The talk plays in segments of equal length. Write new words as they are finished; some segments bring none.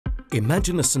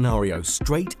Imagine a scenario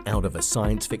straight out of a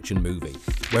science fiction movie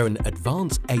where an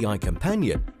advanced AI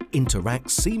companion interacts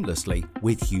seamlessly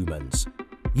with humans.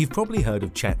 You've probably heard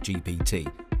of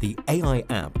ChatGPT, the AI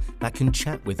app that can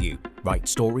chat with you, write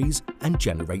stories, and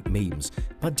generate memes.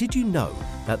 But did you know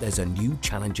that there's a new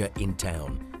challenger in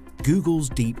town? Google's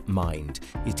DeepMind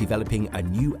is developing a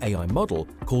new AI model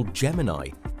called Gemini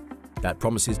that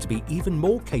promises to be even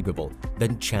more capable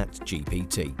than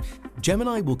ChatGPT.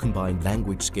 Gemini will combine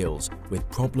language skills with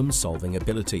problem-solving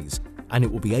abilities, and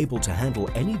it will be able to handle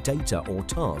any data or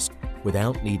task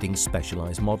without needing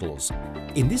specialized models.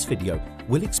 In this video,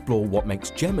 we'll explore what makes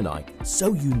Gemini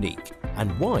so unique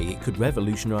and why it could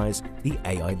revolutionize the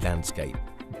AI landscape.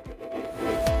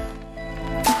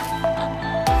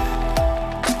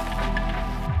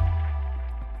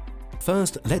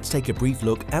 First, let's take a brief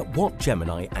look at what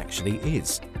Gemini actually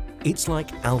is. It's like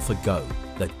AlphaGo,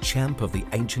 the champ of the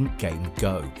ancient game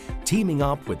Go, teaming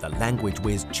up with the language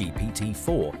whiz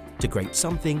GPT-4 to create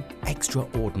something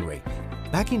extraordinary.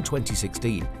 Back in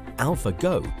 2016,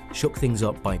 AlphaGo shook things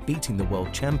up by beating the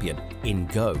world champion in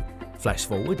Go. Flash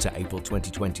forward to April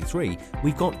 2023,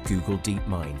 we've got Google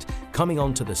DeepMind coming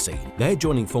onto the scene. They're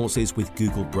joining forces with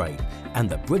Google Brain and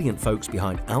the brilliant folks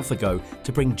behind AlphaGo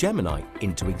to bring Gemini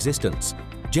into existence.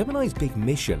 Gemini's big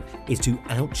mission is to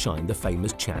outshine the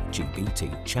famous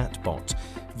ChatGPT chatbot.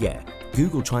 Yeah,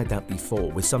 Google tried that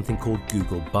before with something called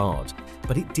Google Bard,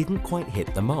 but it didn't quite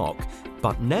hit the mark.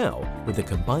 But now, with the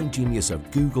combined genius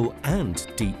of Google and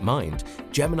DeepMind,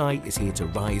 Gemini is here to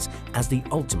rise as the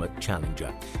ultimate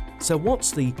challenger. So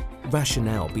what's the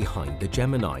rationale behind the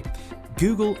Gemini?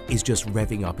 Google is just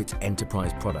revving up its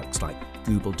enterprise products like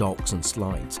Google Docs and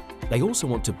Slides. They also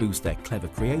want to boost their clever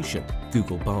creation,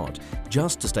 Google Bard,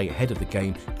 just to stay ahead of the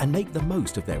game and make the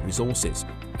most of their resources.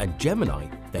 And Gemini,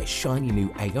 their shiny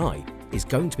new AI, is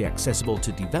going to be accessible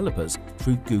to developers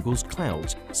through Google's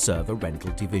Cloud's server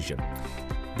rental division.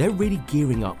 They're really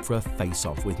gearing up for a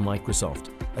face-off with Microsoft,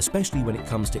 especially when it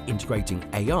comes to integrating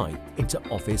AI into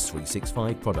Office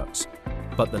 365 products.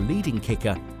 But the leading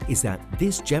kicker is that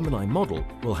this Gemini model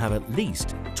will have at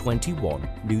least 21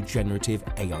 new generative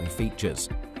AI features.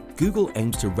 Google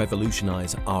aims to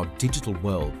revolutionize our digital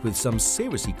world with some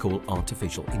seriously cool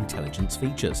artificial intelligence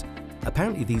features.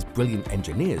 Apparently, these brilliant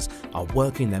engineers are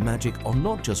working their magic on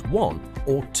not just one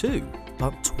or two,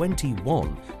 but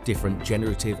 21 different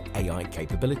generative AI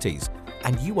capabilities.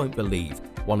 And you won't believe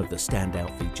one of the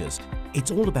standout features.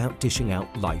 It's all about dishing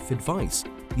out life advice.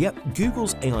 Yep,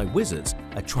 Google's AI wizards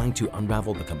are trying to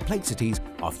unravel the complexities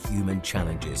of human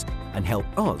challenges and help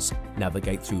us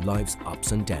navigate through life's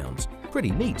ups and downs.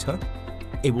 Pretty neat, huh?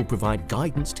 It will provide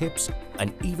guidance tips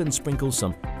and even sprinkle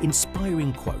some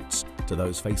inspiring quotes to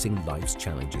those facing life's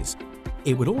challenges.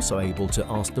 It would also able to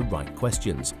ask the right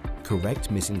questions,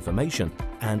 correct misinformation,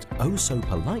 and oh so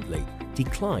politely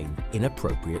decline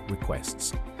inappropriate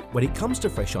requests. When it comes to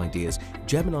fresh ideas,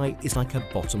 Gemini is like a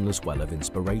bottomless well of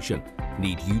inspiration.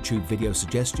 Need YouTube video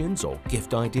suggestions or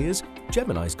gift ideas?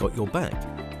 Gemini's got your back.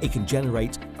 It can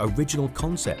generate original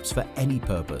concepts for any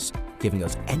purpose, giving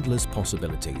us endless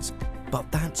possibilities. But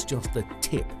that's just the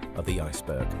tip of the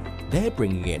iceberg. They're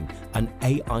bringing in an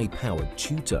AI-powered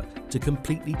tutor to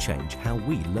completely change how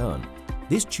we learn.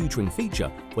 This tutoring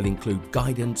feature will include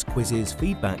guidance, quizzes,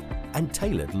 feedback, and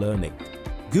tailored learning.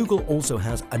 Google also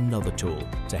has another tool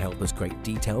to help us create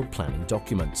detailed planning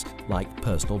documents, like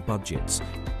personal budgets.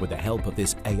 With the help of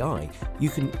this AI, you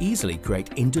can easily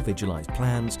create individualized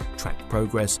plans, track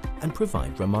progress, and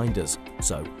provide reminders.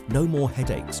 So, no more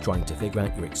headaches trying to figure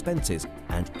out your expenses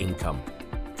and income.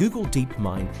 Google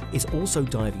DeepMind is also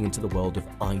diving into the world of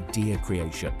idea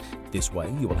creation. This way,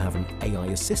 you will have an AI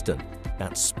assistant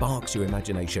that sparks your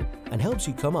imagination and helps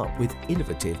you come up with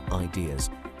innovative ideas.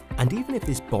 And even if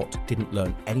this bot didn't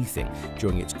learn anything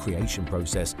during its creation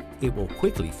process, it will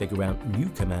quickly figure out new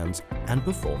commands and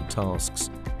perform tasks.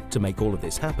 To make all of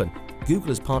this happen, Google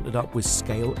has partnered up with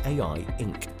Scale AI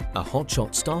Inc., a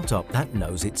hotshot startup that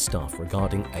knows its stuff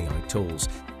regarding AI tools.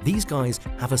 These guys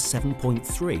have a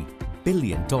 $7.3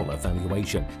 billion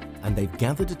valuation, and they've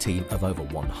gathered a team of over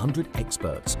 100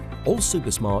 experts, all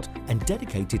super smart and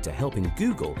dedicated to helping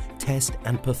Google test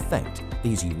and perfect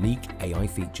these unique AI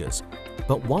features.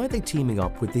 But why are they teaming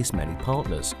up with this many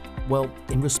partners? Well,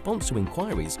 in response to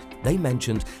inquiries, they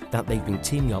mentioned that they've been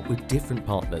teaming up with different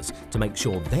partners to make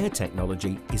sure their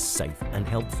technology is safe and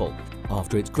helpful.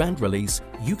 After its grand release,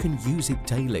 you can use it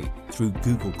daily through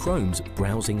Google Chrome's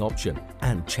browsing option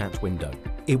and chat window.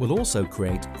 It will also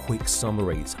create quick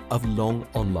summaries of long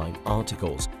online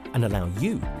articles and allow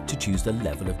you to choose the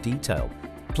level of detail.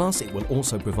 Plus, it will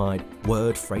also provide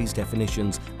word, phrase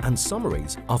definitions, and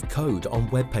summaries of code on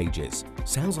web pages.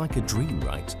 Sounds like a dream,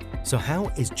 right? So how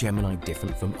is Gemini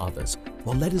different from others?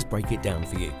 Well, let us break it down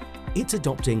for you. It's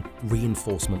adopting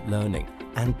reinforcement learning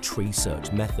and tree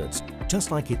search methods,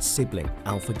 just like its sibling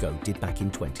AlphaGo did back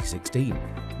in 2016.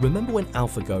 Remember when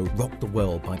AlphaGo rocked the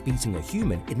world by beating a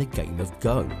human in the game of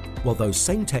Go? Well, those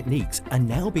same techniques are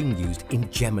now being used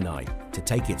in Gemini to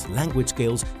take its language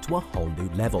skills to a whole new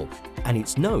level, and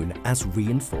it's known as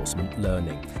reinforcement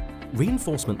learning.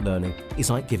 Reinforcement learning is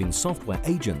like giving software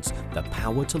agents the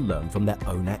power to learn from their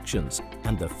own actions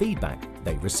and the feedback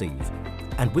they receive.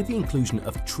 And with the inclusion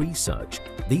of tree search,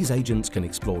 these agents can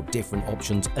explore different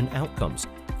options and outcomes,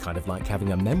 kind of like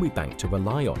having a memory bank to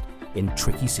rely on in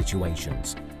tricky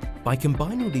situations. By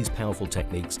combining these powerful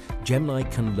techniques, Gemini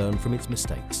can learn from its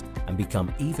mistakes and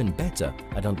become even better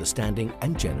at understanding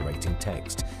and generating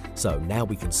text. So now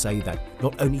we can say that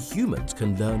not only humans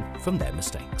can learn from their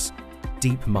mistakes.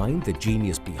 DeepMind, the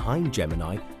genius behind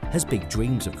Gemini, has big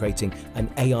dreams of creating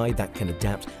an AI that can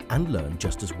adapt and learn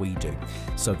just as we do.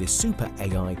 So this super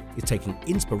AI is taking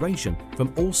inspiration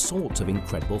from all sorts of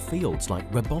incredible fields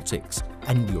like robotics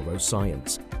and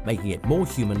neuroscience, making it more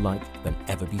human-like than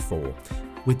ever before.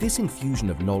 With this infusion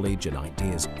of knowledge and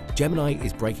ideas, Gemini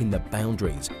is breaking the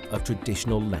boundaries of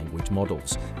traditional language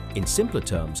models. In simpler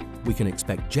terms, we can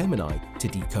expect Gemini to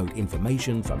decode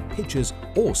information from pictures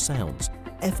or sounds,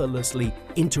 effortlessly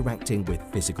interacting with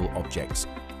physical objects.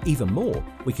 Even more,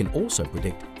 we can also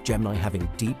predict Gemini having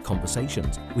deep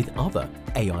conversations with other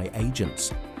AI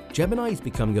agents. Gemini is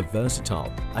becoming a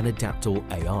versatile and adaptable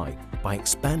AI by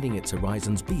expanding its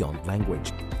horizons beyond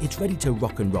language. It's ready to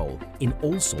rock and roll in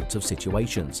all sorts of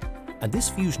situations. And this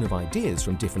fusion of ideas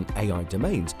from different AI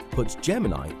domains puts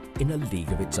Gemini in a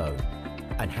league of its own.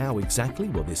 And how exactly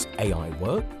will this AI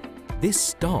work? This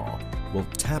star will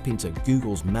tap into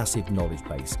Google's massive knowledge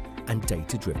base and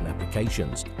data-driven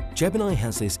applications. Gemini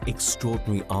has this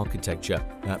extraordinary architecture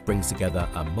that brings together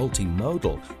a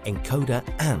multimodal encoder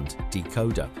and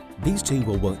decoder. These two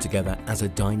will work together as a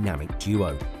dynamic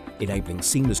duo, enabling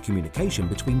seamless communication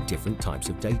between different types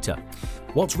of data.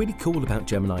 What's really cool about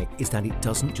Gemini is that it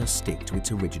doesn't just stick to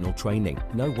its original training.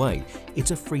 No way.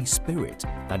 It's a free spirit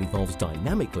that evolves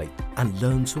dynamically and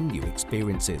learns from new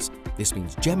experiences. This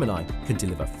means Gemini can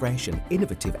deliver fresh and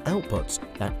innovative outputs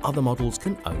that other models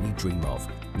can only dream of.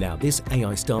 Now, this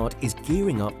AI start is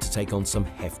gearing up to take on some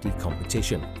hefty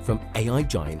competition from AI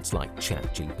giants like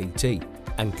ChatGPT.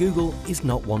 And Google is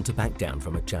not one to back down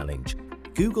from a challenge.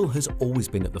 Google has always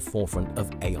been at the forefront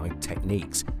of AI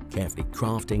techniques, carefully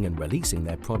crafting and releasing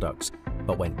their products.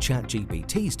 But when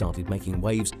ChatGPT started making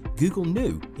waves, Google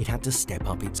knew it had to step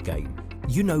up its game.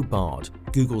 You know Bard,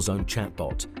 Google's own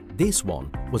chatbot. This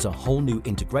one was a whole new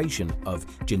integration of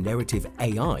generative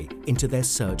AI into their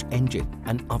search engine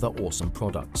and other awesome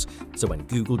products. So when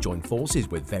Google joined forces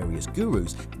with various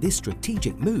gurus, this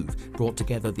strategic move brought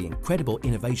together the incredible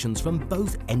innovations from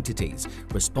both entities,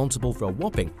 responsible for a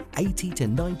whopping 80 to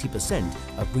 90%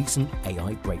 of recent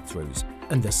AI breakthroughs.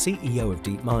 And the CEO of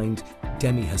DeepMind,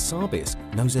 Demi Hassabis,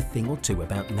 knows a thing or two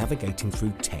about navigating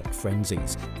through tech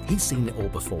frenzies. He's seen it all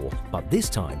before, but this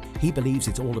time he believes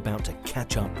it's all about to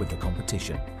catch up with the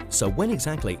competition. So when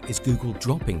exactly is Google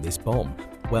dropping this bomb?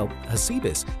 Well,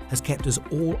 Hassabis has kept us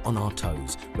all on our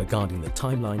toes regarding the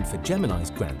timeline for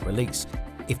Gemini's grand release.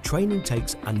 If training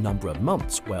takes a number of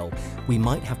months, well, we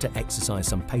might have to exercise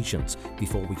some patience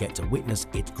before we get to witness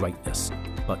its greatness.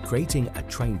 But creating a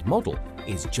trained model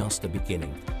is just the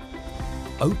beginning.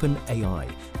 OpenAI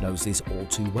knows this all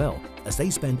too well, as they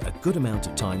spend a good amount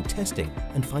of time testing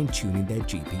and fine-tuning their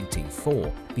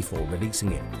GPT-4 before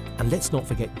releasing it. And let's not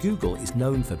forget Google is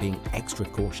known for being extra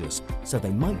cautious, so they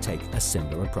might take a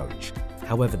similar approach.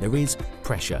 However, there is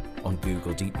pressure on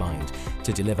Google DeepMind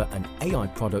to deliver an AI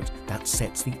product that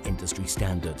sets the industry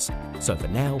standards. So for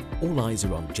now, all eyes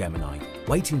are on Gemini,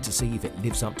 waiting to see if it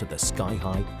lives up to the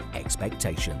sky-high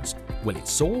expectations. Will it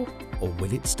soar or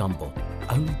will it stumble?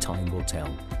 Only time will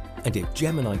tell. And if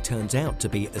Gemini turns out to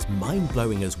be as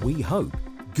mind-blowing as we hope,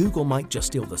 Google might just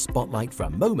steal the spotlight for a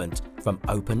moment from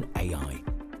OpenAI.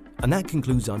 And that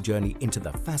concludes our journey into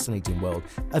the fascinating world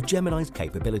of Gemini's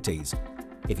capabilities.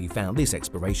 If you found this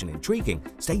exploration intriguing,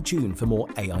 stay tuned for more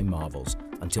AI marvels.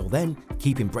 Until then,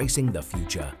 keep embracing the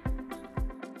future.